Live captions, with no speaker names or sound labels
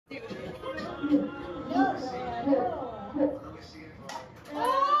Friday,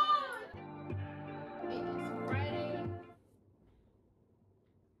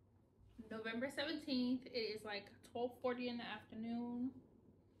 November 17th. It is like 12:40 in the afternoon.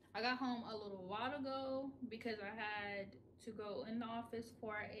 I got home a little while ago because I had to go in the office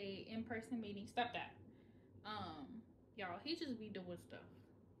for a in-person meeting. Stop that. Y'all, he just be doing stuff.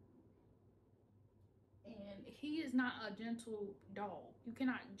 And he is not a gentle dog. You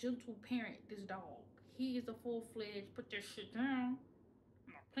cannot gentle parent this dog. He is a full-fledged, put this shit down,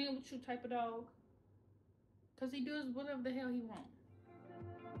 I'm not playing with you type of dog. Because he does whatever the hell he wants.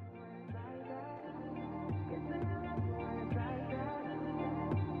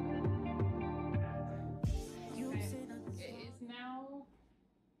 It is now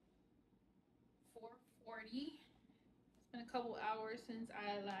 4:40. It's been a couple hours since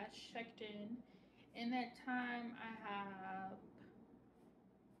I last checked in. In that time, I have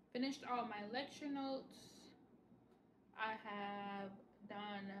finished all my lecture notes. I have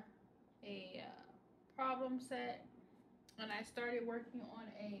done a problem set, and I started working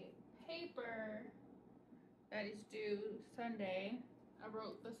on a paper that is due Sunday. I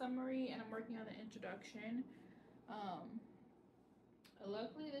wrote the summary and I'm working on the introduction.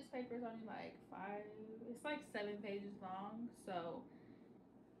 Luckily this paper is only like it's like 7 pages long, so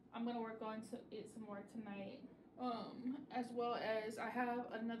I'm gonna work on it some more tonight. As well as I have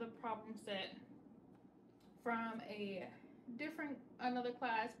another problem set from another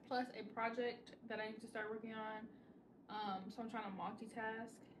class plus a project that I need to start working on. So I'm trying to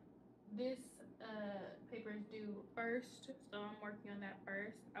multitask. This paper is due first, so I'm working on that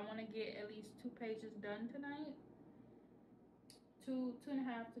first. I want to get at least 2 pages done tonight.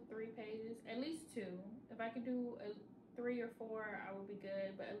 2.5 to 3 pages, at least 2. If I could do 3 or 4, I would be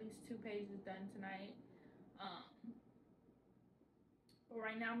good, but at least 2 pages done tonight. But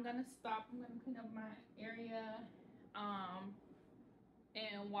right now I'm gonna stop. I'm gonna clean up my area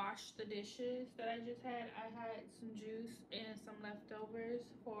and wash the dishes that I just had. I had some juice and some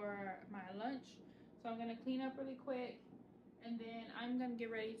leftovers for my lunch, so I'm gonna clean up really quick, and then I'm gonna get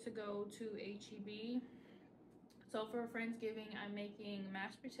ready to go to HEB. So for Friendsgiving, I'm making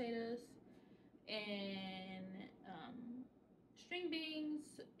mashed potatoes and string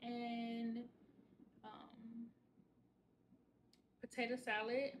beans and potato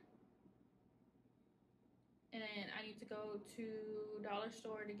salad. And I need to go to Dollar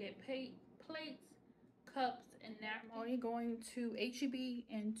Store to get plates, cups, and napkins. I'm only going to HEB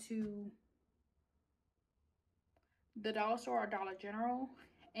and to the Dollar Store or Dollar General.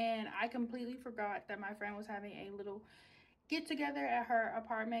 And I completely forgot that my friend was having a little get together at her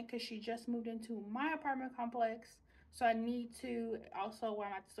apartment because she just moved into my apartment complex. So I need to also, while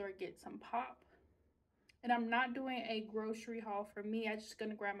I'm at the store, get some pop. And I'm not doing a grocery haul for me. I'm just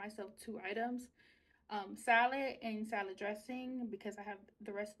gonna grab myself 2 items, salad and salad dressing, because I have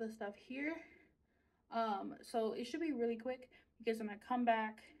the rest of the stuff here. So it should be really quick because when I come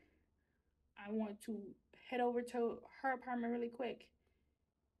back, I want to head over to her apartment really quick,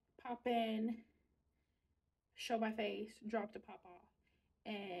 pop in, show my face, drop the pop off,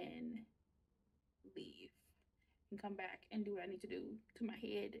 and leave, and come back and do what I need to do to my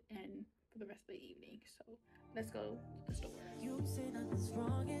head and for the rest of the evening. So let's go to the store. You say nothing's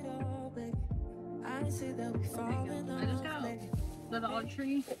wrong at all, baby. I say that we fall in love. I just got the Dollar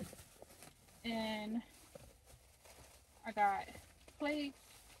Tree, and I got plates,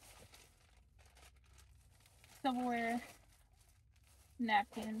 silverware,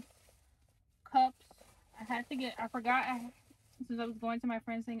 napkins, cups. I forgot, since I was going to my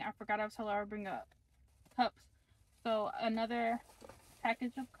friend's thing, I forgot I was telling her to bring up cups. So another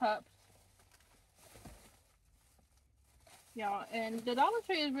package of cups. Y'all, and the Dollar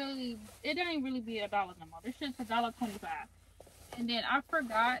Tree is really, it doesn't really be $1 no more. This shit's $1.25. And then I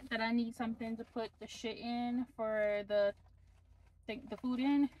forgot that I need something to put the shit in for the food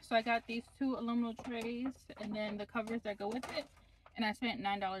in. So I got these 2 aluminum trays and then the covers that go with it. And I spent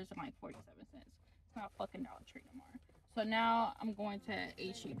 $9.47. It's not fucking Dollar Tree no more. So now I'm going to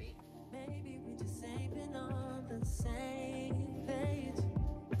HEB. Maybe we just ain't been on the same page.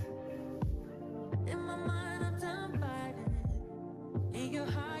 In my mind, I'm done fighting. In your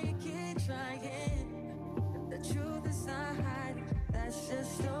heart, you keep trying. The truth is not hiding. That's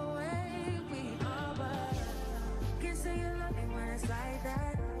just the way we are. But can't say you love me when it's like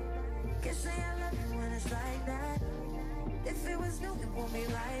that. Can't say I love you when it's like that. If it was new, it won't be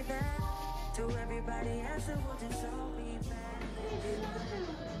like that. To everybody else, it will just all be bad.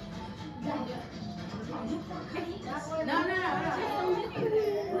 No. You can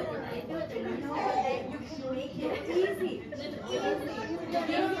make it easy. You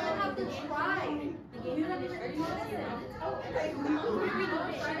don't have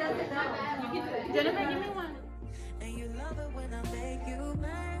Jennifer, give me one. And you love it when I make you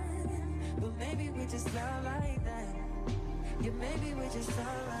mad. But maybe we just love like that. Yeah, maybe we just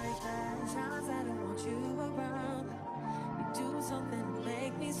love like that. Times I don't want you around. You do something to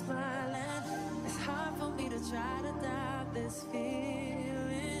make me smile, and it's hard for me to try to doubt this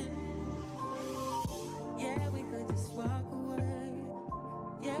feeling. Yeah, we could just walk away.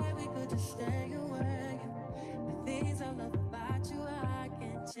 Yeah, we could just stay away. The things I love about you, I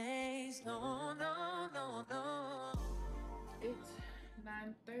can't change. No, no, no, no. It's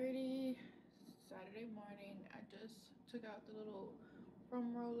 9:30 Saturday morning. I just took out the little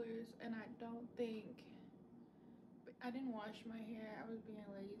foam rollers, and I didn't wash my hair. I was being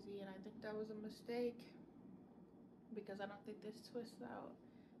lazy, and I think that was a mistake because I don't think this twist out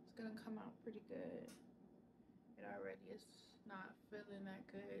is gonna come out pretty good. It already is not feeling that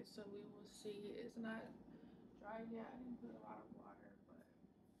good, so we will see. It's not dry yet. I didn't put a lot of water, but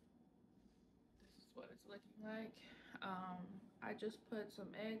this is what it's looking like. I just put some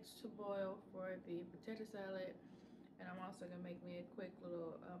eggs to boil for the potato salad, and I'm also gonna make me a quick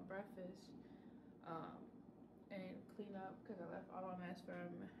little breakfast and clean up because I left all my mess from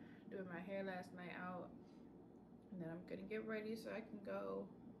doing my hair last night out. And then I'm gonna get ready so I can go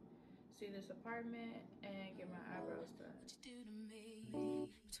see this apartment and get my eyebrows done. What you do to me,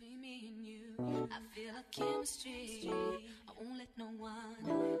 between me and you, I feel a chemistry. I won't let no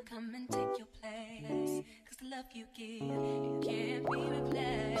one come and take your place, 'cause the love you give, it can't be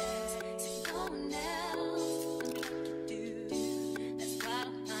replaced. So no one else can do what you do. That's why I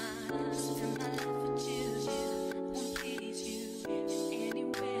don't mind spend my life with you. I wanna please you any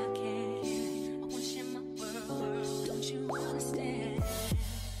way I can. I wanna share my world, don't you understand?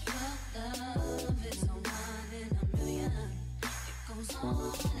 Love is a one in a million. It goes on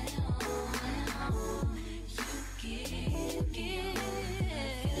and on and on. You give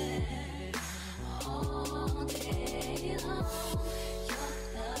all day long. Your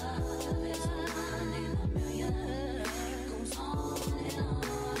love is a one in a million. It goes on and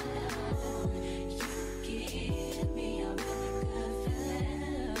on and on. You give me a really good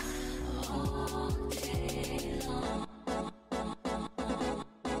feeling all day long.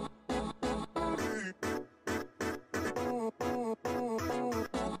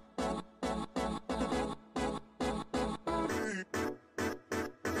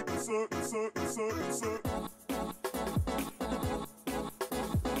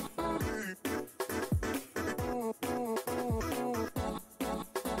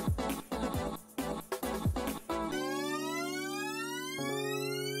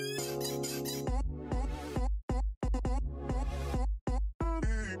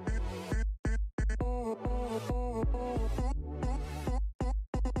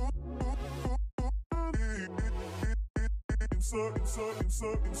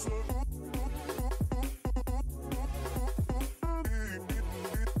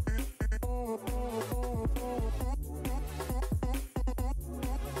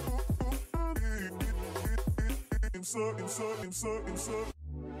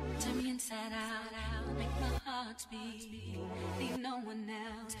 Turn me inside out, make my heart speak. Leave no one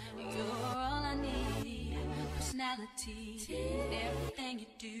else, you're all I need. Personality, everything you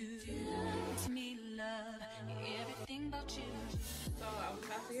do makes me love everything about you. So I was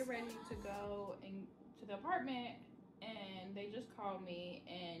about to get ready to go to the apartment, and they just called me,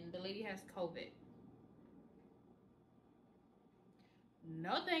 and the lady has COVID.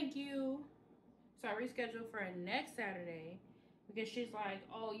 No thank you. So I rescheduled for next Saturday because she's like,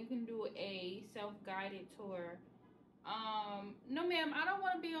 oh, you can do a self-guided tour. No ma'am, I don't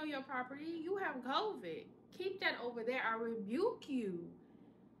want to be on your property. You have COVID. Keep that over there. I rebuke you.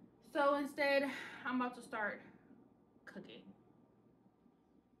 So instead, I'm about to start cooking.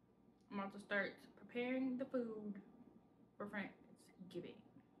 I'm about to start preparing the food for Friendsgiving.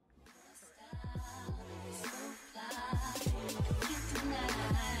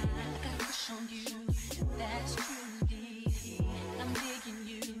 On you, that's true indeed. I'm digging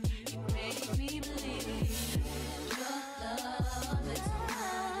you, you make me believe your love is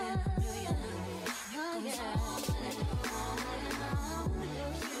one in a million. You goes on and on and on.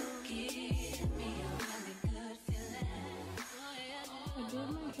 You give me a really good feeling. I did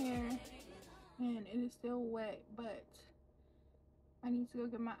my hair and it is still wet, but I need to go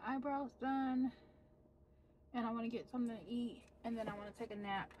get my eyebrows done, and I want to get something to eat, and then I want to take a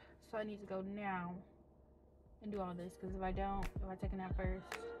nap. So I need to go now and do all this, because if I take a nap first,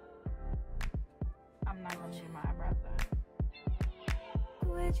 I'm not gonna get my eyebrows done.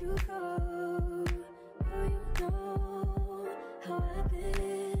 Where'd you go? Oh, you know how I've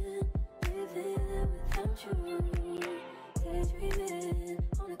been. true. Daydreaming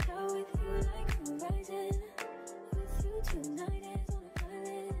on a cloud with you like horizon. With you tonight is on an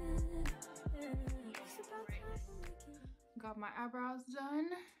island. It's about time we can. Got my eyebrows done,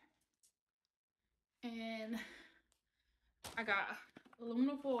 and I got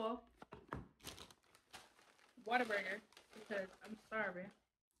aluminum foil, water burner because I'm starving.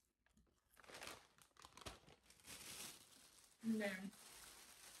 And then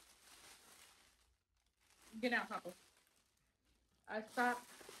get out, Papa. I stopped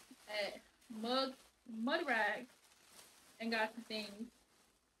at Mud Rag and got some things.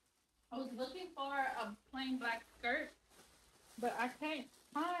 I was looking for a plain black skirt, but I can't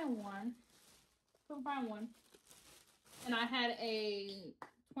find one. Couldn't find one. And I had a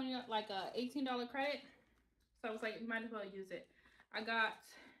 $18 credit, so I was like, might as well use it. I got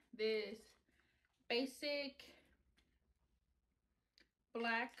this basic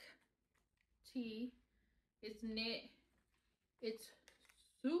black tee. It's knit. It's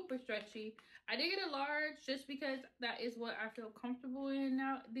super stretchy. I did get a large just because that is what I feel comfortable in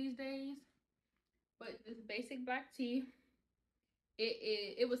now these days. But this basic black tee,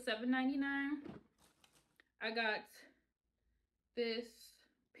 it was $7.99. I got this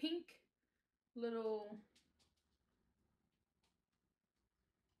pink little,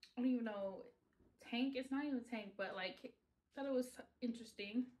 I don't even know, tank. It's not even a tank, but like, thought it was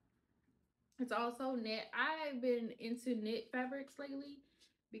interesting. It's also knit. I've been into knit fabrics lately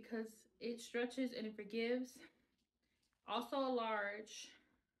because it stretches and it forgives. Also a large,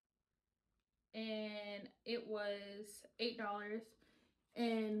 and it was $8.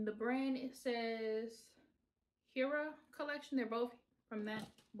 And the brand, it says Hera collection. They're both from that,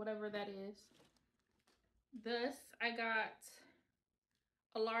 whatever that is. Thus, I got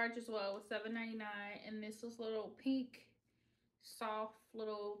a large as well with $7.99, and this was little pink, soft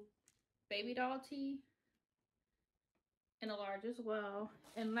little baby doll tee, and a large as well.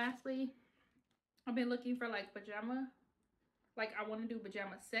 And lastly, I've been looking for like pajama, like I want to do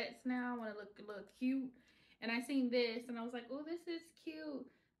pajama sets now. I want to look cute, and I seen this, and I was like, oh, this is cute.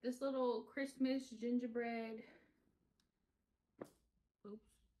 This little Christmas gingerbread.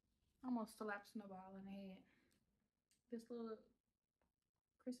 Oops, almost slapped Snowball in the head. This little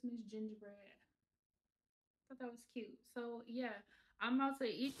Christmas gingerbread. Thought that was cute. So yeah, I'm about to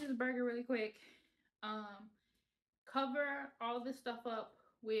eat this burger really quick. Cover all this stuff up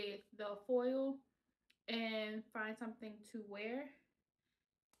with the foil and find something to wear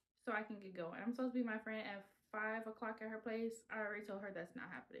so I can get going. I'm supposed to be my friend at 5 o'clock at her place. I already told her that's not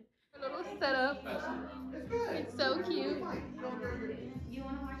happening. A little setup. It's so cute. You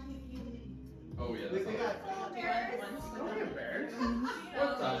want to watch me? Oh yeah, that's not Don't be embarrassed.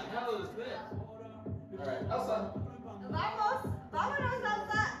 What the hell is this? Alright, Elsa. Vamos, vámonos,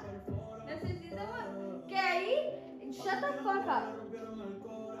 Elsa. Necesitamos que ahí. Shut the fuck up.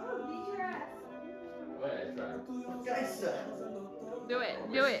 Oh, beat your ass. Oh yeah, I tried. Guys, Do it.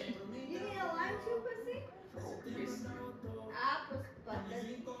 Do it. You need a lime too, pussy? Ah, pues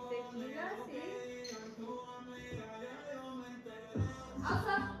tequila, sí.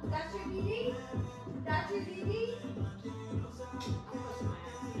 Elsa, that's your BD? That's your BD?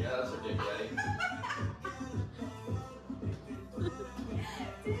 Yeah, that's her dick, Daddy.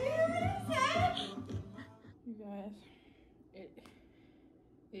 Did you hear what he said? You guys, it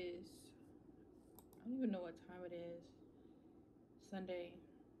is, I don't even know what time it is. Sunday.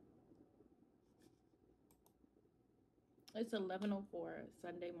 It's 11:04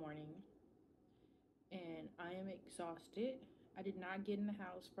 Sunday morning, and I am exhausted. I did not get in the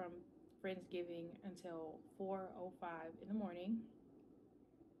house from Friendsgiving until 4:05 in the morning.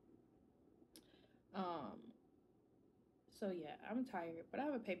 So yeah, I'm tired, but I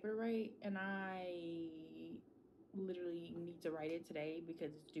have a paper to write, and I literally need to write it today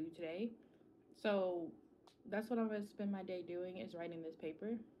because it's due today. So that's what I'm gonna spend my day doing, is writing this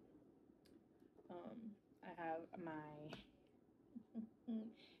paper. I have my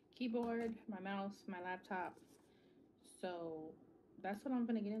keyboard, my mouse, my laptop. So that's what I'm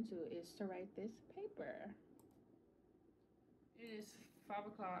gonna get into, is to write this paper. It is 5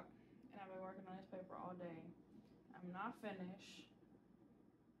 o'clock, and I've been working on this paper all day. I'm not finished.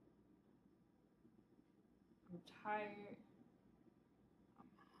 I'm tired. I'm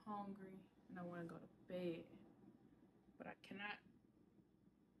hungry, and I want to go to bed. But I cannot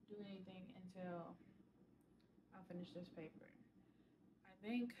do anything until I finish this paper. I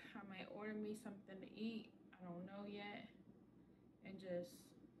think I might order me something to eat. I don't know yet. And just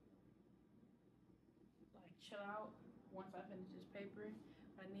like chill out once I finish this paper.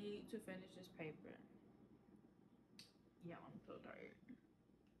 I need to finish this paper. Yeah, I'm so tired.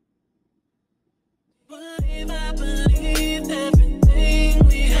 believe, I believe.